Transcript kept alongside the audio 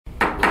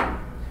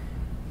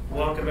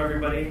Welcome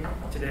everybody.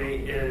 Today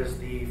is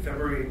the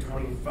February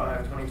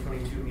 25,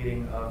 2022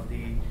 meeting of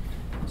the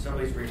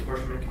Assembly's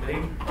Reapportionment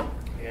Committee,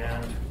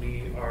 and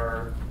we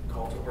are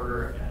called to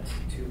order at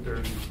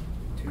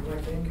 2:32,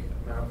 I think.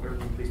 Madam Clerk,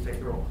 will you please take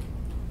the roll?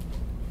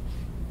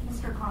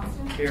 Mr.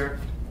 Constant? Here.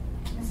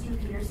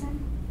 Mr. Peterson?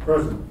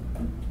 Present.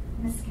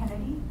 Ms.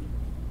 Kennedy?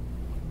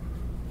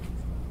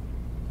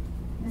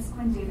 Ms.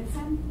 Quinn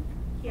Davidson?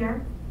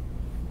 Here.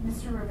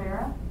 Mr.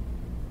 Rivera?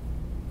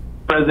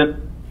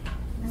 Present.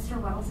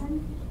 Mr.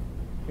 Weddleton?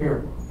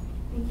 Here.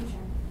 Thank you, Chair.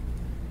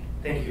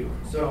 Thank you.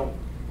 So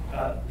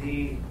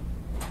the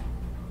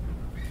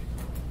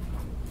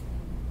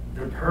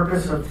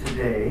purpose of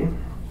today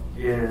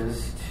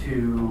is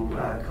to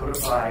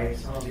codify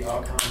some of the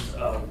outcomes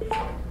of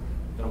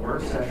the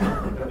work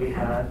session that we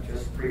had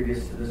just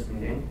previous to this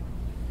meeting.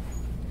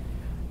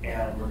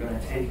 And we're going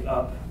to take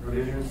up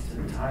revisions to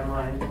the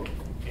timeline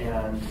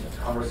and a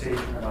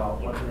conversation about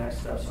what the next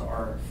steps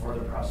are for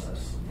the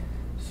process.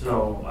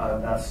 So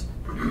that's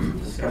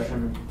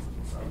discussion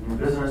of new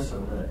business,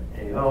 of the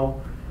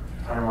AO,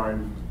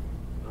 timeline,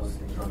 those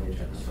things are on the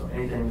agenda. So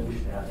anything that we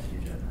should add to the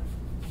agenda?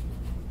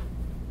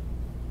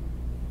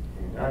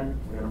 Okay, done.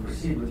 We're going to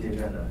proceed with the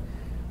agenda.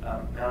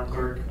 Madam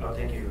Clerk, oh,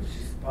 thank you.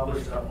 She's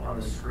published up on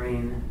the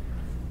screen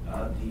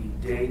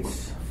the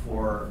dates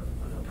for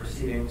the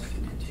proceedings to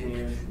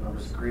continue, should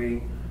members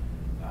agree.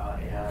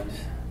 And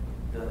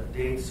the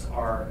dates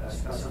are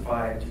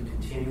specified to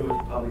continue with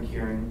the public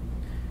hearing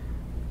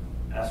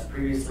as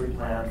previously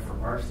planned for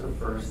March the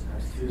 1st,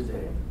 next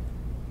Tuesday.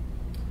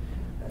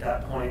 At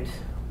that point,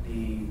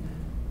 the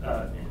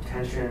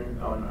intention,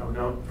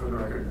 note for the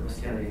record that Ms.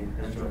 Kennedy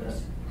has joined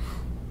us,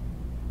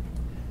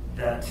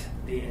 that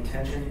the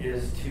intention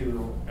is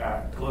to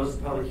close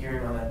the public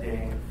hearing on that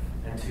day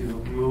and to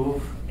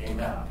move a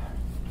map,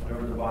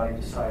 whatever the body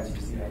decides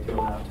is the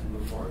ideal map to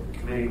move forward. The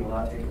committee will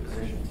not take a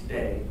position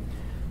today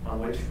on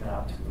which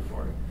map to move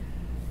forward.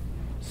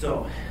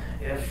 So,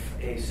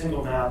 if a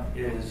single map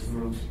is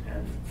moved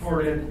and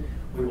forwarded,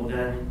 we will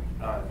then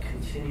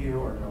continue,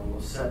 or no,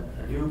 we'll set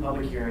a new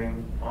public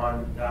hearing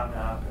on that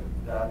map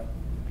and that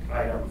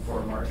item for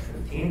March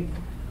 15th.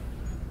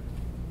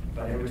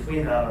 But in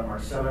between that, on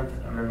March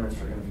 7th, amendments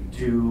are going to be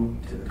due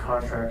to the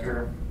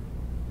contractor,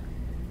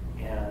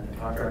 and the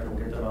contractor will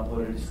get them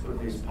uploaded as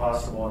quickly as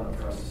possible and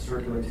for us to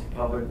circulate to the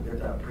public, get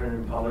that printed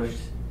and published,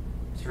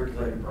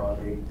 circulated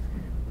broadly.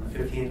 On the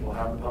 15th, we'll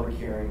have the public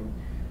hearing.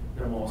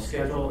 Then we'll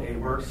schedule a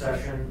work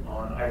session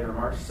on either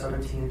March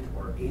 17th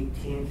or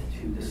 18th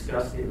to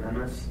discuss the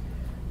amendments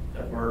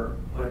that were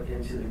put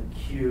into the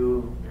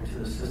queue, into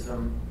the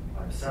system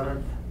by the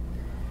 7th.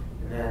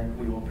 And then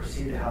we will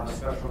proceed to have a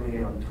special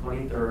meeting on the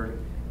 23rd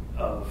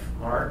of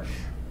March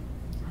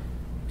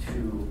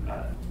to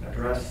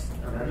address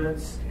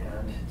amendments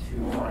and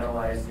to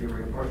finalize the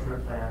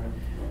reapportionment plan.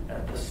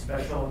 At the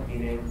special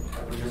meeting,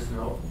 I would just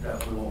note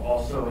that we will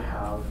also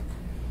have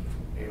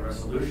a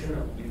resolution that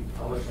will be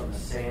published on the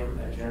same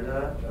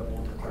agenda that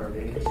will declare a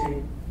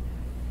vacancy,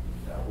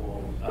 that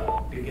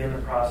will begin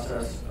the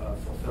process of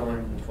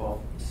fulfilling the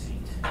 12th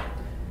seat.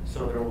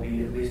 So there will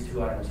be at least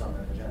 2 items on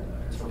that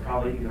agenda. And so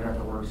probably even at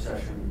the work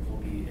session, we'll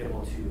be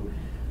able to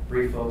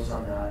brief folks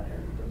on that,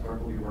 and the clerk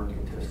will be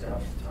working to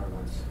establish the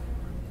timelines.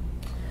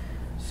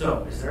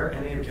 So is there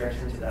any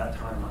objection to that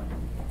timeline?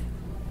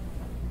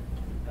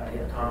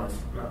 Yeah, comments?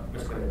 No,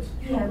 Ms. Quiggins.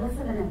 Yeah, less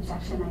of an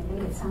objection. I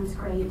think it sounds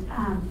great.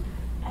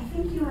 I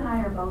think you and I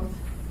are both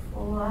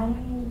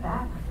flying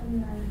back from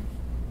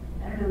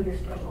the, I don't know your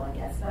schedule, I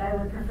guess, but I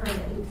would prefer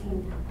the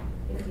 18th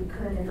if you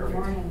could in the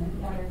morning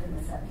rather than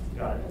the 17th.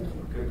 Got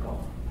it. Good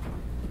call.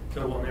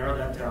 So we'll narrow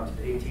that down to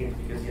the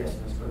 18th because, yes,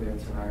 Ms.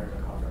 Quiggins and I are at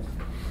a conference.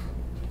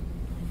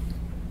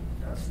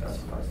 That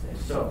specifies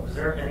days. So is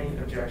there any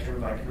objection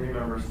by committee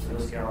members to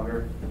this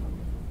calendar?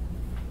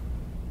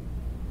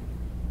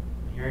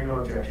 Hearing no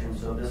objection,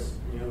 so this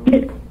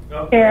new...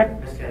 Oh, Chair.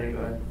 Ms. Kennedy, go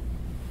ahead.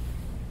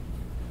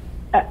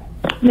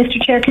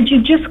 Mr. Chair, could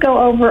you just go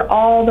over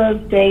all those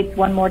dates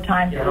one more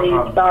time, Yeah, please?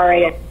 no problem.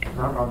 Sorry.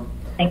 No problem.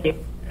 Thank you.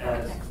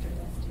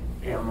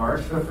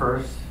 March the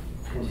 1st,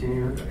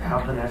 continue to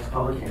have the next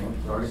public hearing,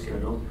 it's already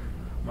scheduled.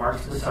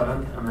 March the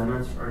 7th,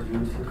 amendments are due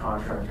to the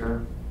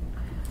contractor.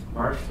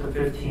 March the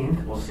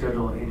 15th, we'll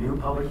schedule a new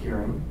public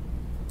hearing.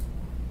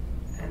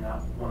 And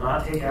that will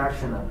not take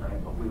action that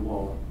night, but we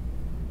will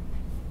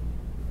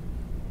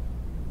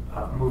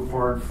move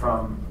forward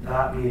from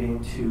that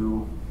meeting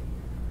to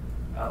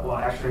well,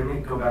 actually, let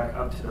me go back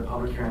up to the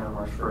public hearing on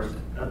March 1st.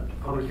 At the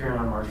public hearing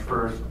on March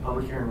 1st, the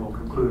public hearing will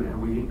conclude, and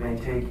we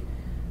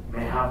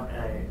may have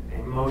a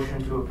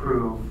motion to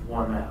approve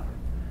one map.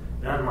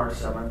 Then March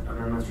 7th,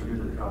 amendments are due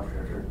to the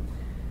contractor.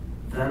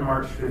 Then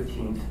March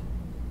 15th,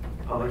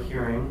 public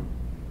hearing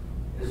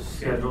is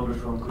scheduled,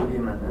 which will include the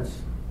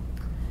amendments.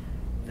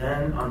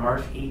 Then on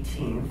March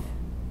 18th,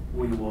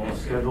 we will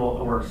schedule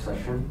a work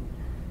session.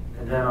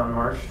 And then on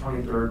March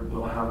 23rd,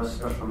 we'll have a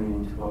special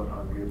meeting to vote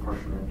on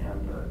reapportionment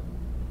and the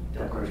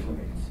declaration of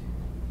vacancy.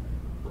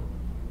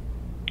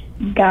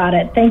 Got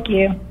it. Thank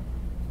you.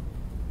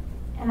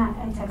 And I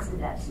texted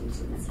that to you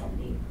too, Ms.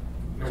 Kennedy.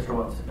 Mr.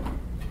 Watson.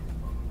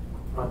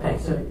 Well,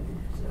 thanks. So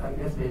I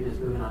guess maybe just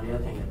moving on the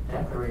other thing, a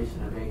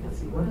declaration of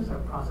vacancy. What is our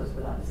process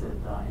for that? Is it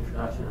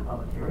introduction and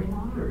public hearing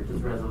on it, or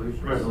just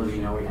resolution? Resolution.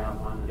 You know we have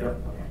one. Yep.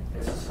 Okay.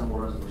 It's a simple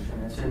resolution.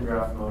 It's in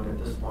draft mode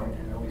at this point,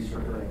 and it'll be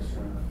circulating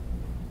soon enough.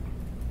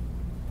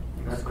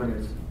 And that's good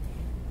news.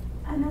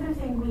 Another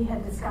thing we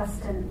had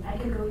discussed, and I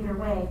could go either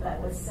way,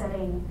 but was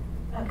setting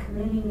a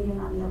committee meeting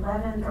on the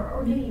 11th,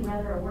 or maybe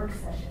rather a work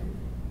session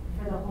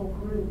for the whole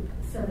group,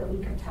 so that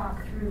we could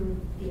talk through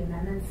the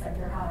amendments, like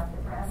they're hot off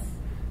the press,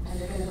 and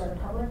they're going to go to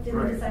public. Did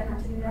we decide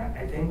not to do that?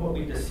 I think what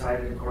we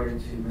decided, according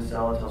to Ms.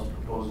 Zalatel's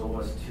proposal,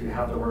 was to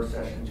have the work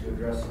session to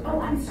address the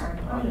Oh, I'm sorry.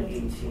 on the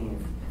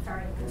 18th.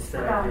 Sorry.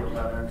 Instead of the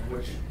 11th,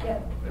 which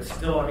it's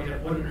still, I mean,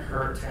 it wouldn't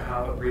hurt to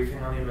have a briefing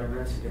on the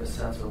amendments to get a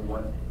sense of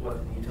what the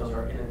details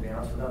are in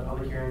advance of that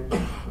public hearing.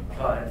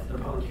 But the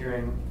public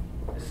hearing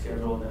is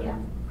scheduled. And yeah,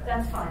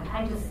 that's fine.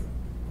 I just,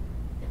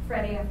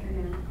 Friday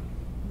afternoon,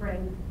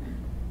 bring.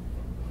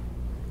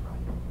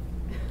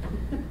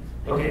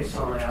 Okay,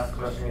 so I'm going to ask the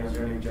question, is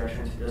there any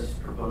objection to this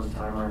proposed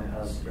timeline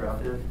as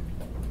drafted?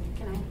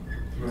 Can I?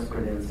 Ms.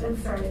 Davidson. I'm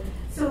sorry.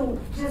 So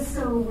just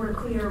so we're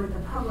clear with the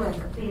public,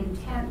 the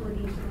intent would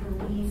be to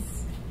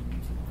release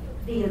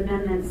the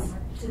amendments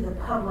to the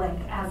public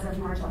as of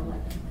March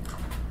 11th,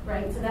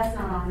 right? So that's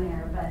not on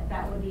there, but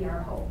that would be our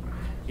hope.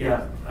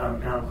 Yeah,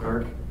 Madam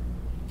Clerk,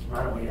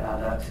 why don't we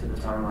add that to the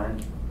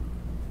timeline?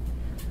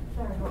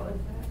 Sorry, what was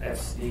that?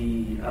 It's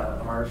the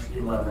March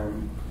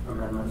 11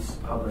 amendments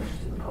published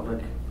to the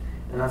public.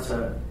 And that's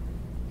a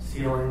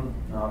ceiling,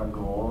 not a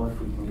goal. If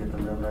we can get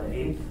them in by the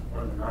 8th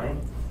or the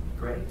 9th,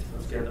 great.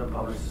 Let's get them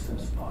published as soon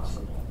as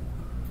possible.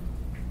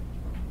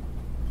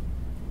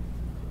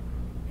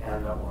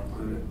 And that will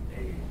include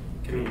a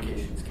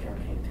communications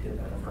campaign to get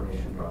that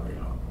information broadly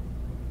out.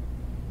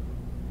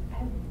 I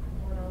have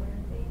one other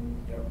thing.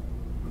 Yep.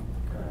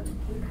 Go ahead.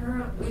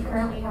 We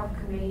currently have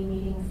committee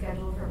meetings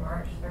scheduled for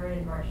March 3rd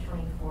and March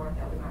 24th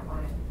that we might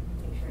want to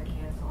make sure to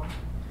cancel.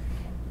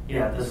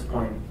 Yeah, at this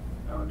point,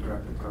 I would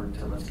direct the clerk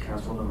to let's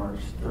cancel the March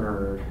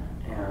 3rd,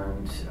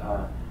 and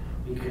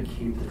we could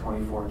keep the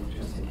 24th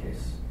just in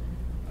case.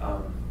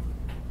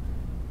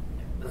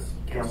 Let's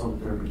cancel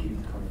the 3rd, but keep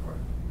the 24th.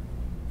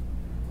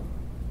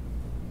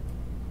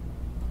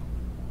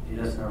 You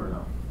just never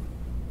know.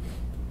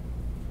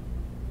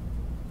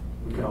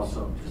 We could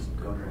also just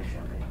go drink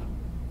champagne.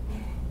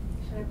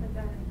 Should I put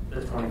that in?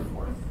 The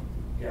 24th.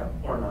 Yeah,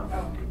 or not.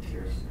 Drink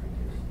tears.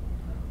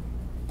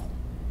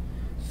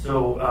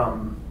 So,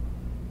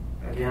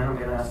 again, I'm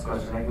going to ask a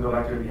question. I can go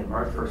back to it again.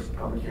 March 1st,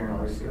 public hearing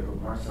already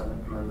scheduled. March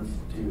 7th, amendments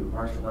due.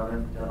 March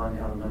 11th, deadline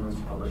to have amendments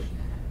published.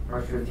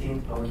 March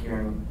 15th, public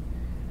hearing.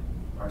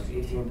 March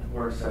 18th,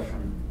 work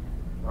session.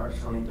 March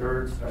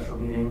 23rd, special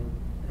meeting.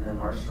 And then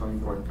March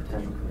 24th,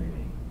 potential committee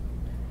meeting.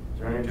 Is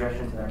there any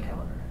objection to that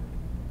calendar?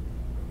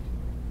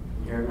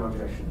 Hearing no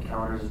objection. The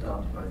calendar is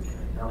adopted by the committee.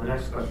 Now, the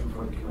next question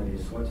for the committee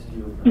is what to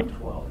do with the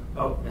 12th.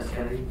 Oh, Ms.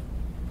 Kennedy?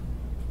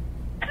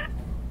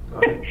 Go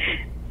ahead.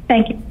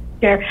 Thank you,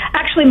 Chair.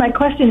 Actually, my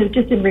question is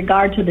just in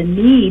regard to the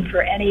need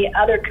for any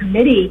other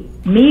committee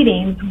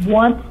meetings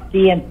once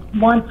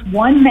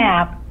one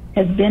map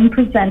has been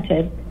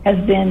presented, has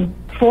been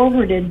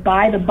forwarded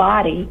by the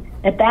body.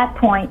 At that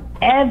point,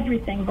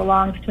 everything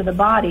belongs to the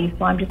body.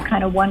 So I'm just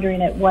kind of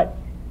wondering what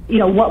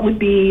would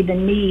be the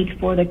need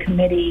for the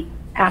committee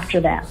after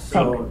that.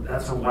 So Thanks.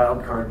 that's a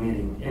wild card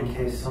meeting in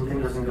case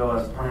something doesn't go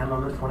as planned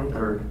on the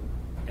 23rd,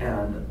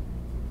 and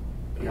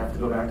we have to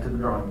go back to the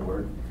drawing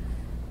board.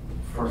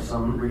 For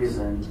some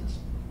reason,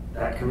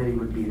 that committee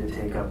would be to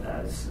take up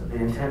that. The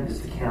intent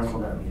is to cancel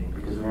that meeting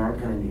because we aren't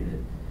going to need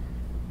it.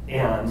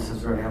 And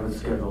since we already have it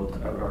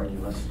scheduled, I would argue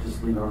let's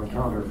just leave it on the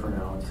calendar for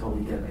now until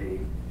we get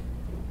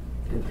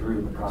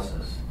through the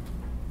process.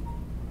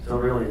 So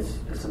really,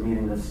 it's a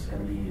meeting that's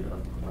going to be a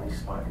nice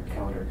spot in your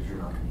calendar because you're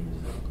not going to use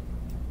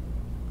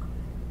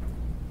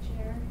it.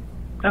 Chair?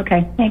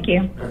 Okay, thank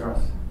you. Ms.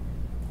 Ross.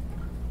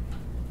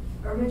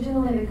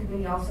 Originally, the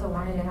committee also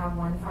wanted to have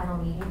one final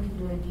meeting to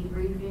do a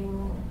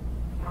debriefing,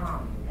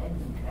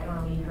 and I don't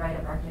know, maybe write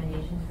up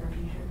recommendations for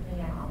future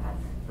committee. I don't know if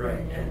that's Right,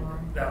 needed anymore.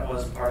 and that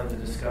was part of the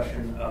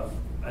discussion of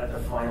at the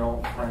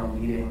final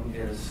meeting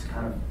is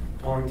kind of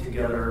pulling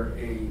together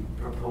a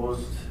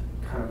proposed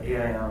kind of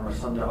AIM or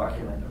some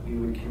document that we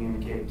would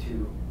communicate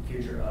to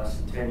future us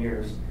in 10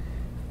 years.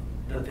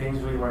 The things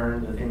we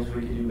learned, the things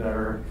we could do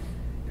better,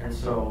 and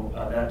so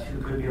that too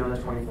could be on the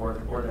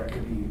 24th, or that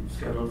could be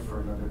scheduled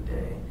for another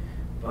day.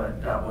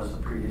 But that was a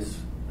previous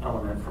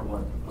element for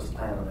what was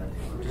planned on that day.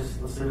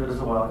 Let's leave it as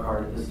a wild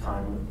card at this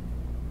time.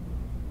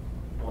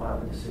 We'll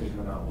have a decision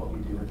about what we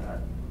do with that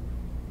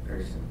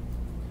very soon.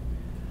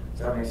 Does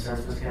that make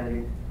sense, Ms.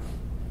 Kennedy?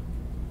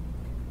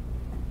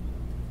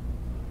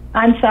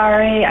 I'm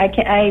sorry, I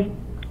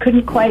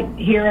couldn't quite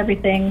hear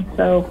everything,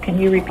 so can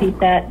you repeat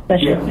that?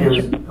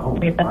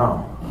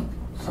 Wow.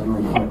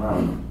 Suddenly quite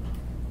loud.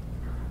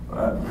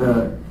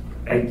 The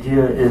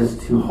idea is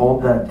to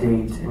hold that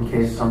date in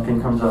case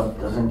something comes up,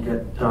 doesn't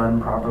get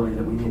done properly,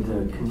 that we need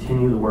to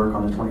continue the work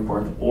on the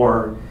 24th,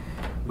 or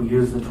we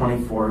use the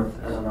 24th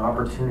as an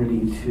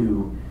opportunity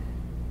to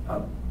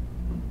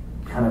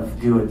kind of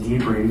do a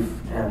debrief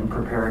and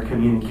prepare a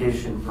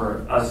communication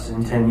for us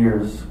in 10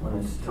 years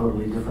when it's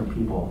totally different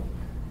people.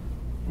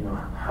 You know,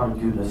 how to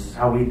do this,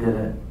 how we did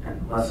it,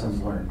 and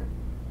lessons learned.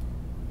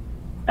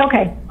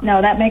 Okay,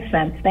 no, that makes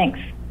sense. Thanks.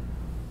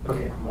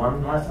 Okay,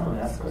 one last time,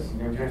 last question.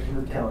 Your objection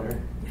to the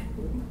calendar.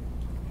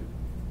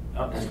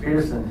 Mr.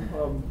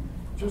 Peterson.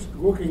 Just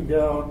looking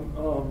down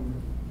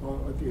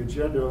at the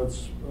agenda,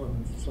 it's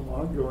some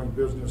ongoing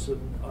business,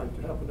 and I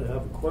happen to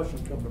have a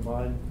question come to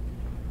mind.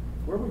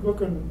 Where are we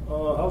looking?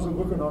 How's it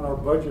looking on our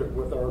budget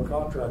with our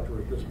contractor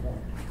at this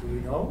point? Do we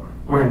know?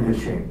 We're in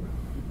good shape.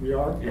 We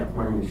are? Yeah,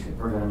 we're in good shape.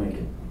 We're going to make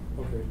it.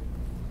 Okay.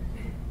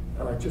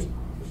 And I just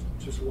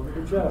wanted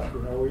to check.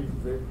 You know, we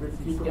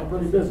keep them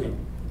pretty busy.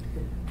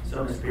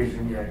 So, Mr.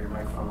 Peterson, yeah, your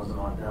microphone wasn't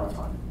on. Now it's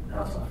on.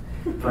 Now it's off.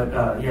 But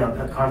yeah,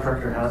 the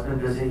contractor has been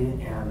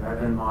busy, and I've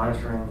been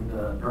monitoring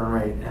the burn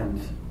rate, and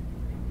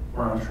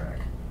we're on track.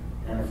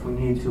 And if we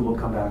need to, we'll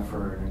come back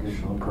for an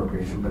additional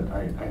appropriation, but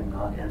I'm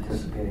not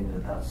anticipating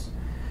that that's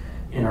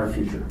in our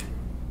future.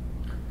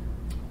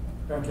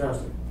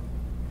 Fantastic.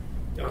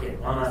 Okay,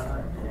 one last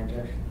time. Any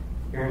objection?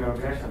 Hearing no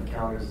objection, the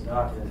calendar is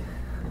adopted.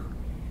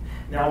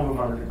 Now we'll move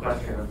on to the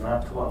question of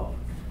map 12.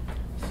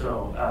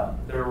 So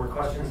there were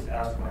questions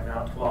asked why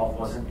map 12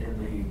 wasn't in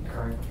the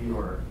current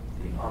viewer,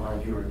 the online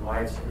viewer, and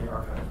why it's in the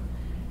archive.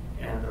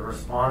 And the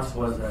response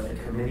was that the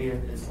committee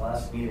at its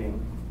last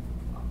meeting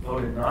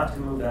voted not to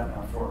move that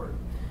map forward.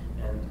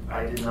 And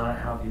I did not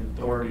have the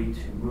authority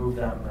to move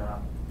that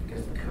map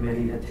because the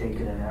committee had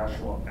taken an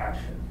actual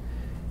action.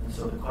 And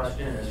so the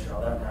question is,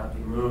 shall that map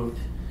be moved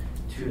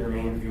to the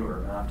main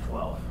viewer, map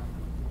 12?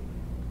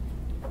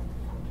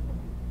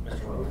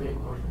 Mr. Wilson?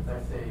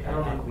 I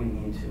don't think we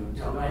need to.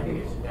 No, I think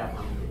it should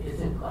definitely,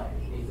 it's in play.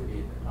 It needs to be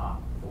at the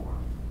top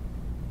form.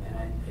 And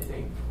I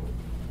think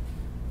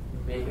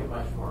make it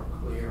much more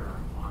clear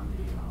on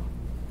the, I'm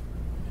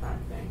trying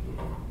to think,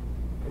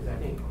 because I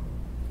think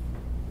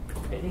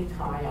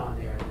tie on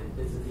there that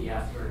this is the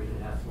S version,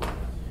 S1,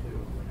 S2,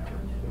 whatever,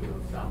 2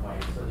 in some way,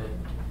 so that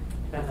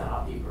depends on how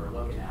people are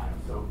looking at it.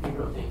 So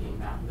people are thinking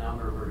map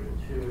number version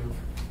 2,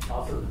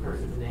 also the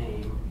person's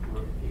name,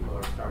 where people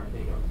are starting to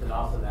think of, but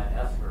also that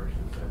S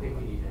version. So I think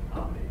we need to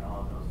accommodate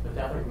all of those. But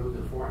definitely move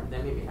the form,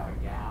 then maybe have a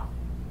gap.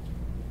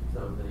 So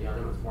the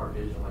other ones more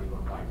visually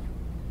look like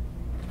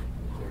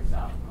there's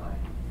out play.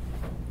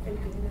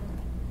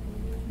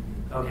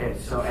 Okay,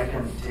 so I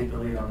can take the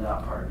lead on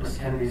that part. Ms.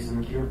 Kennedy's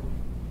in the queue.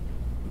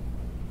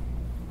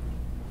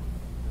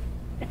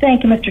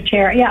 Thank you, Mr.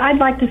 Chair. Yeah, I'd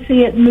like to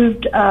see it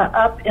moved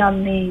up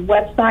on the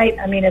website.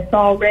 I mean, it's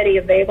already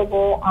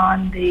available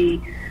on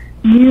the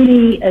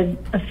Muni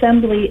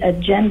Assembly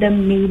agenda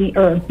meeting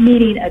or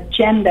meeting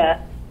agenda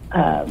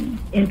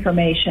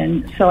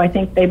information. So I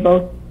think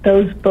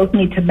those both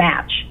need to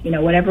match. You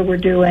know, whatever we're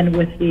doing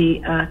with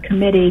the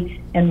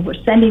committee and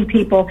we're sending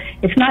people.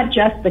 It's not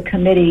just the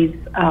committee's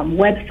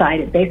website.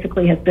 It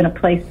basically has been a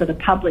place for the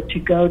public to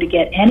go to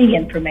get any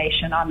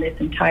information on this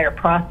entire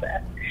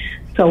process.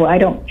 So I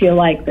don't feel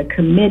like the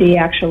committee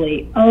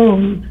actually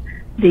owns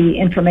the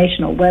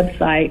informational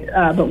website,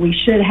 but we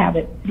should have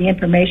the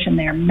information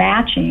there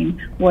matching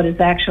what is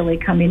actually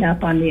coming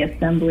up on the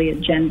assembly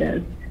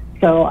agendas.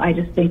 So I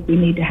just think we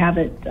need to have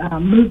it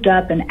moved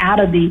up and out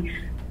of the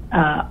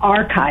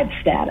archive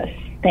status.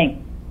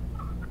 Thanks.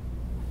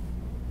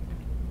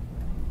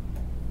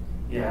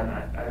 Yeah,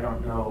 and I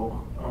don't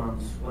know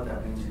what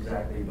that means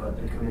exactly, but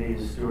the committee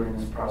is stewarding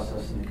this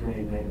process, and the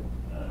committee made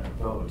a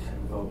vote,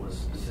 and the vote was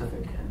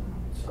specific. And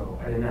so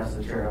I didn't ask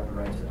the chair have the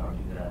right to not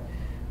do that.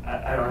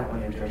 I don't have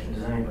any objection.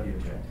 Does anybody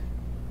object?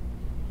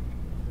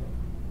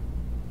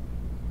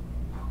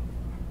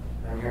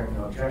 I'm hearing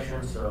no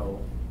objection, so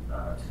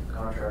to the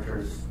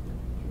contractors,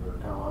 you are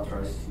now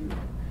authorized to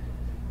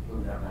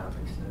move that map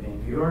into the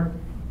main viewer.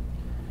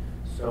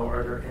 So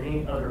are there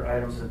any other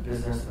items of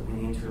business that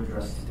we need to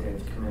address today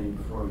at the committee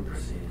before we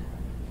proceed?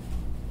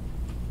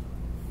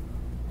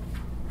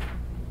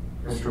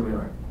 Mr.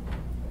 Wheeler.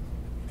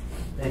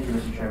 Thank you,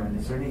 Mr. Chairman.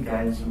 Is there any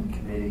guidance from the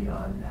committee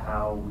on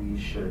how we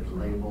should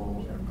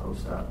label and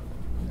post up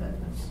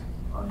amendments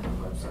onto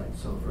the website?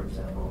 So, for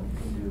example,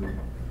 you can do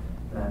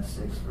map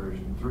 6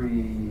 version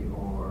 3,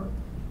 or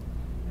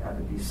have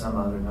it be some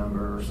other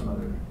number or some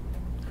other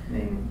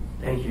name.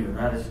 Thank you. And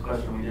that is a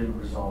question we didn't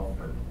resolve,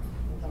 but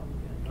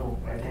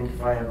I think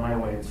if I had my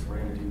way, we're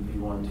going to do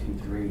V1,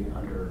 2, 3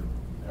 under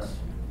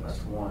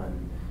S1,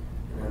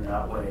 and then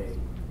that way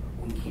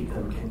we keep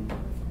them.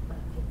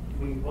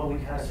 We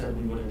kind of said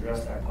we would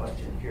address that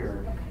question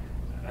here,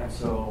 and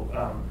so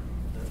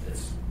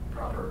it's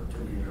proper to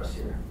be addressed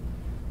here.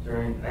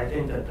 I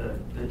think that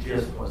the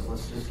gist was,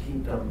 let's just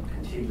keep them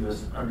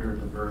contiguous under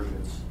the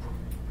versions.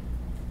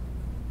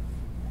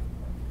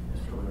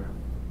 Mr. Wheeler.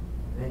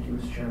 Thank you,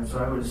 Mr. Chairman. So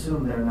I would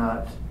assume they're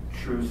not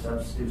true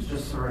substitutes.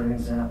 Just for an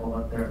example,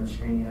 up there on the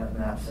screen you have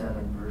map 7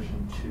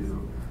 version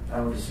 2.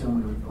 I would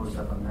assume we would post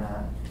up on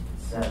map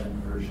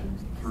 7 version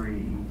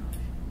 3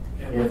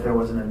 if there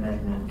was an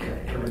amendment.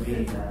 It would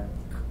be that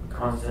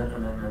constant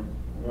amendment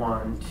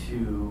 1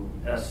 to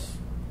S,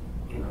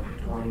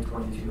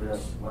 2022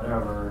 S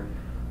whatever,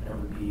 and it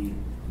would be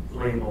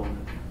labeled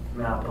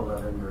map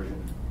 11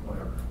 version,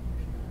 whatever.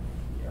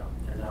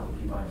 Yeah, and that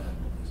would be my amendment.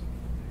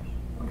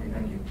 Okay,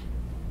 thank you.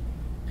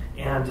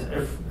 And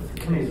if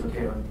the committee's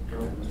okay, go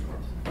ahead, Mr.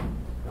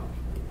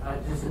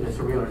 Watts. Just to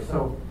Mr. Wheeler,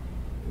 so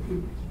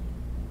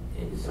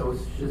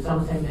should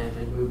some say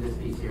and move this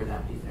piece here,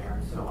 that piece there,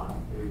 and so on?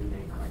 Maybe we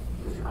make, like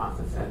Mr.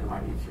 Constance said, there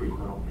might be 3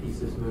 little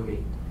pieces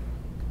moving.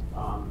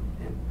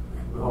 And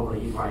hopefully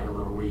he'd write a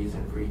little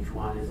reason for each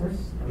one. Is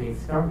this, I mean,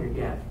 it's starting to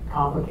get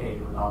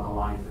complicated with all the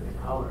lines and the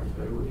colors,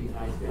 but it would be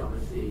nice to be able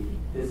to see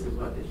this is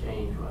what the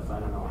change was. I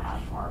don't know,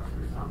 hash marks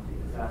or something.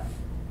 Is that?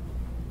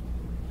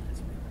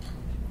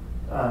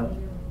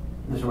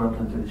 Mr.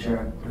 Wilton, through the chair,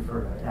 I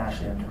defer to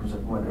Ashley in terms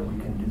of whether we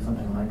can do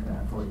something like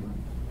that for you.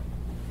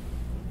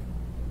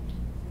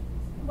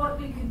 What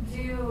we could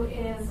do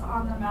is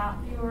on the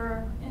map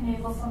viewer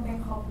enable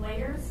something called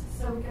layers.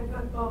 So we could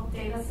put both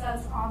data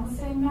sets on the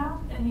same map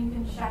and you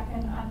can check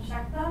and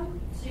uncheck them.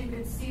 So you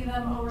could see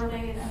them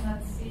overlaid and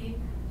then see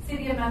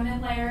the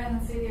amendment layer and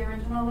then see the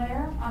original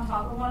layer on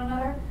top of one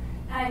another.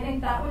 And I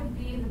think that would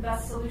be the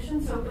best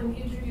solution, so it wouldn't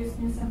introduce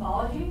new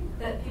symbology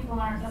that people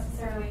aren't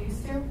necessarily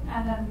used to,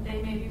 and then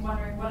they may be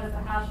wondering what does the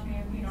hash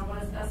mean,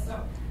 what is this?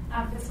 So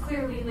it's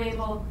clearly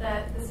labeled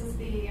that this is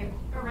the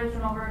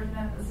original version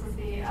and this is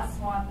the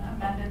S1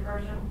 amended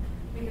version.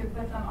 We could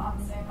put them on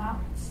the same map.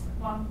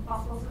 One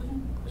possible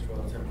solution. Mr.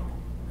 Wilton.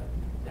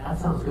 That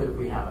sounds good if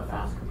we have a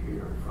fast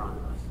computer in front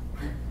of us.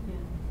 Yeah.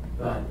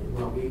 But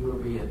when we will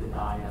be at the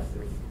dais,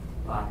 there's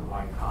black and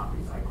white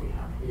copies like we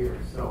have here.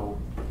 So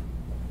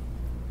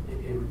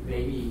it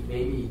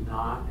maybe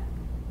not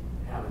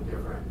have a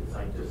different, it's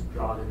like just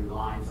draw the new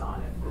lines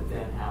on it, but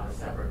then have a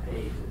separate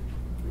page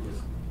that we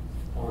just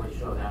only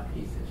show that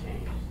piece that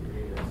changed.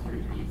 Maybe there's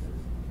 3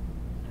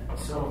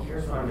 pieces. So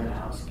here's what I'm going to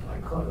ask.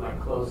 Like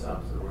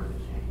close-ups of where the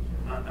change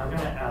is. I'm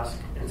going to ask,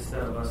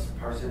 instead of us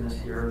parsing this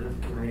here,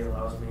 that the committee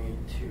allows me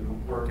to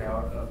work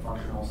out a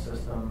functional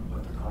system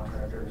with the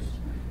contractors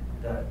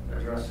that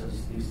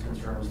addresses these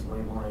concerns,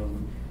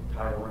 labeling,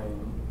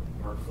 titling,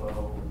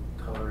 workflow,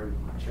 colored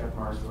check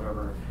marks,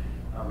 whatever.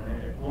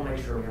 And we'll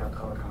make sure we have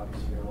color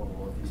copies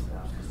available of these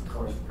maps because the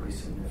colors are pretty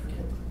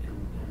significant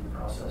in the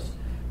process.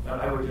 But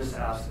I would just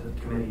ask that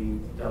the committee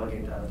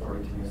delegate that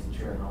authority to me as the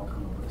chair, and I'll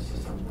come up with a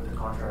system with the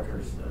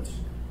contractors that's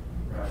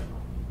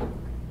rational.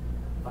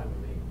 Fine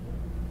with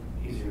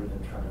me. Easier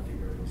than trying to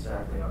figure it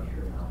exactly out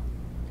here now.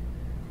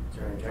 Is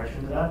there any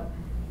objection to that?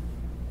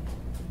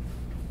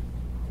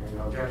 There's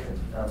no objections.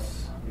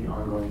 That's the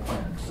ongoing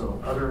plan.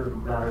 So other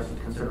matters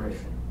of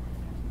consideration.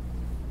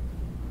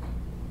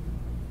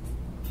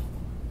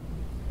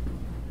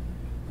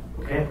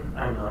 Okay,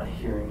 I'm not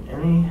hearing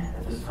any.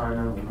 At this time,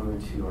 then we'll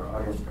move into our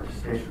audience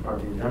participation part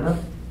of the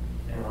agenda.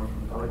 Anyone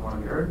from the public want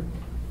to be heard?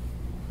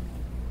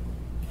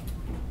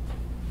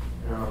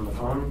 Anyone on the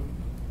phone?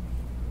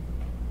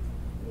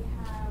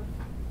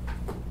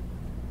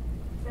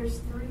 There's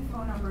 3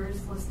 phone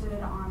numbers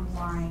listed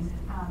online.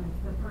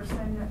 The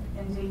person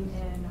ending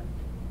in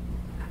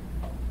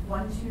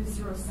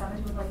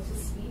 1207 would like to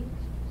speak.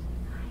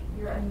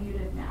 You're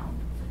unmuted now.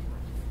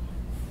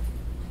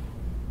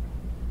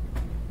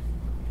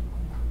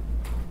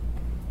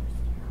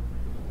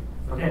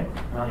 Okay,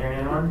 not hearing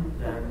anyone,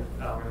 then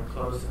we're going to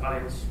close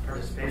audience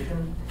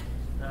participation.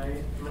 I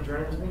am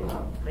adjourning this meeting.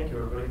 Thank you,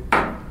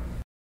 everybody.